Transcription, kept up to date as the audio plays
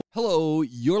Hello,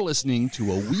 you're listening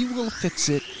to a We Will Fix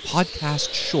It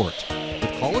podcast short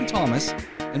with Colin Thomas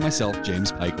and myself,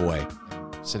 James Pikeaway.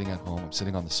 I'm sitting at home. I'm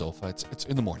sitting on the sofa. It's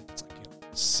in the morning. It's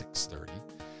like 6:30,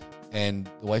 and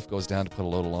the wife goes down to put a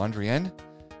load of laundry in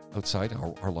outside.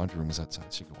 Our laundry room is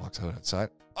outside. She walks out outside.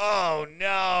 Oh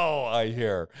no! I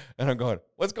hear, and I'm going,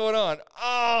 "What's going on?"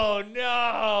 Oh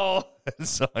no! And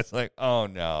so it's like, "Oh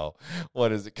no!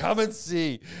 What is it? Come and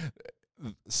see."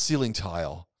 Ceiling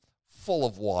tile full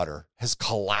of water has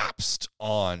collapsed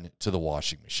on to the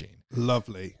washing machine.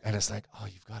 Lovely. And it's like, oh,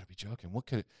 you've got to be joking. What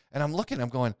could it? And I'm looking, I'm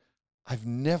going, I've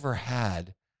never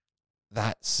had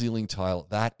that ceiling tile,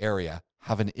 that area,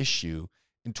 have an issue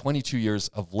in 22 years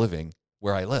of living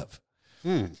where I live.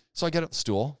 So I get up the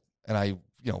stool, and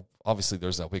obviously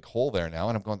there's a big hole there now,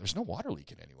 and I'm going, there's no water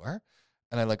leaking anywhere.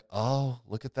 And I'm like, oh,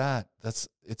 look at that.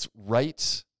 It's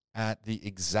right at the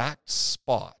exact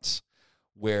spot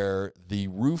where the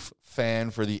roof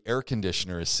fan for the air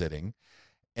conditioner is sitting.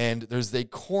 And there's a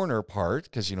corner part,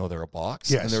 because they're a box.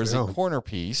 Yes, and there's yeah. a corner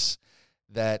piece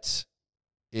that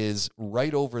is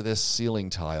right over this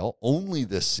ceiling tile, only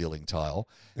this ceiling tile.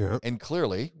 Yeah. And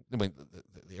clearly, the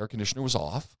air conditioner was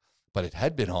off, but it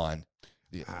had been on.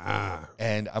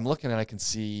 And I'm looking, and I can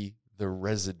see the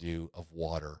residue of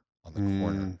water on the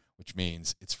corner, which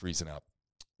means it's freezing up.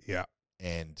 Yeah.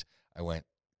 And I went,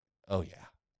 oh, yeah.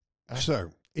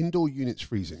 So, indoor units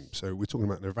freezing. So, we're talking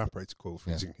about an evaporator coil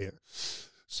freezing here.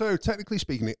 So, technically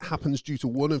speaking, it happens due to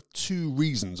one of two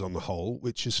reasons on the whole,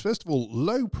 which is, first of all,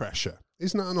 low pressure.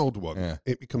 Isn't that an odd one? Yeah.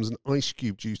 It becomes an ice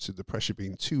cube due to the pressure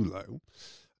being too low.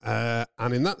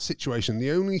 And in that situation,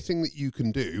 the only thing that you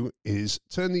can do is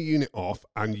turn the unit off,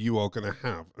 and you are going to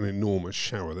have an enormous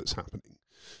shower that's happening.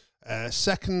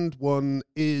 Second one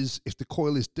is if the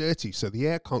coil is dirty, so the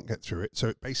air can't get through it, so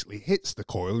it basically hits the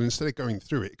coil, and instead of going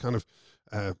through it, it kind of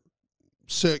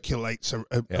circulates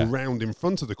around in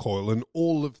front of the coil, and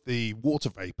all of the water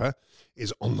vapor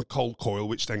is on the cold coil,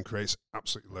 which then creates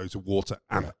absolutely loads of water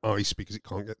and ice because it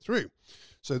can't get through.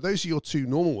 So those are your two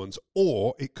normal ones,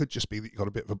 or it could just be that you've got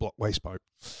a bit of a blocked waste pipe.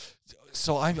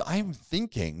 So I'm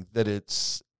thinking that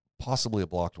it's possibly a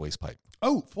blocked waste pipe.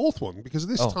 Oh, fourth one, because of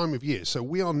this time of year. So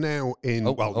we are now in,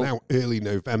 now early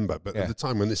November, but at the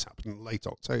time when this happened, late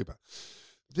October.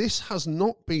 This has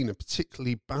not been a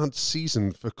particularly bad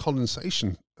season for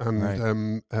condensation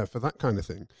and for that kind of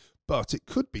thing. But it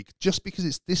could be, just because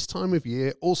it's this time of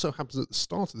year, also happens at the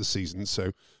start of the season.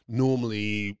 So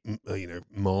normally,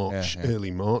 March,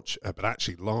 early March, but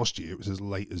actually last year it was as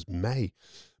late as May.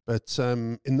 But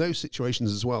in those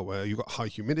situations as well, where you've got high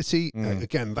humidity,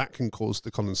 again, that can cause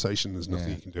the condensation. There's nothing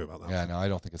you can do about that. Yeah, no, I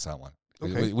don't think it's that one.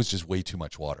 Okay. It was just way too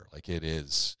much water. Like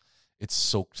it's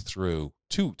soaked through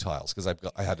two tiles, because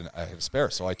I had a spare.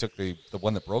 So I took the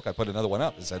one that broke, I put another one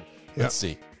up and said, let's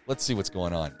see what's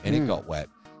going on. And it got wet.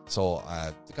 So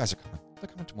the guys are coming. They're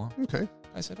coming tomorrow. Okay.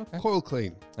 I said, okay. Coil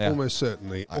clean, almost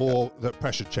certainly, or the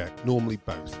pressure check, normally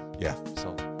both. Yeah,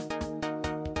 so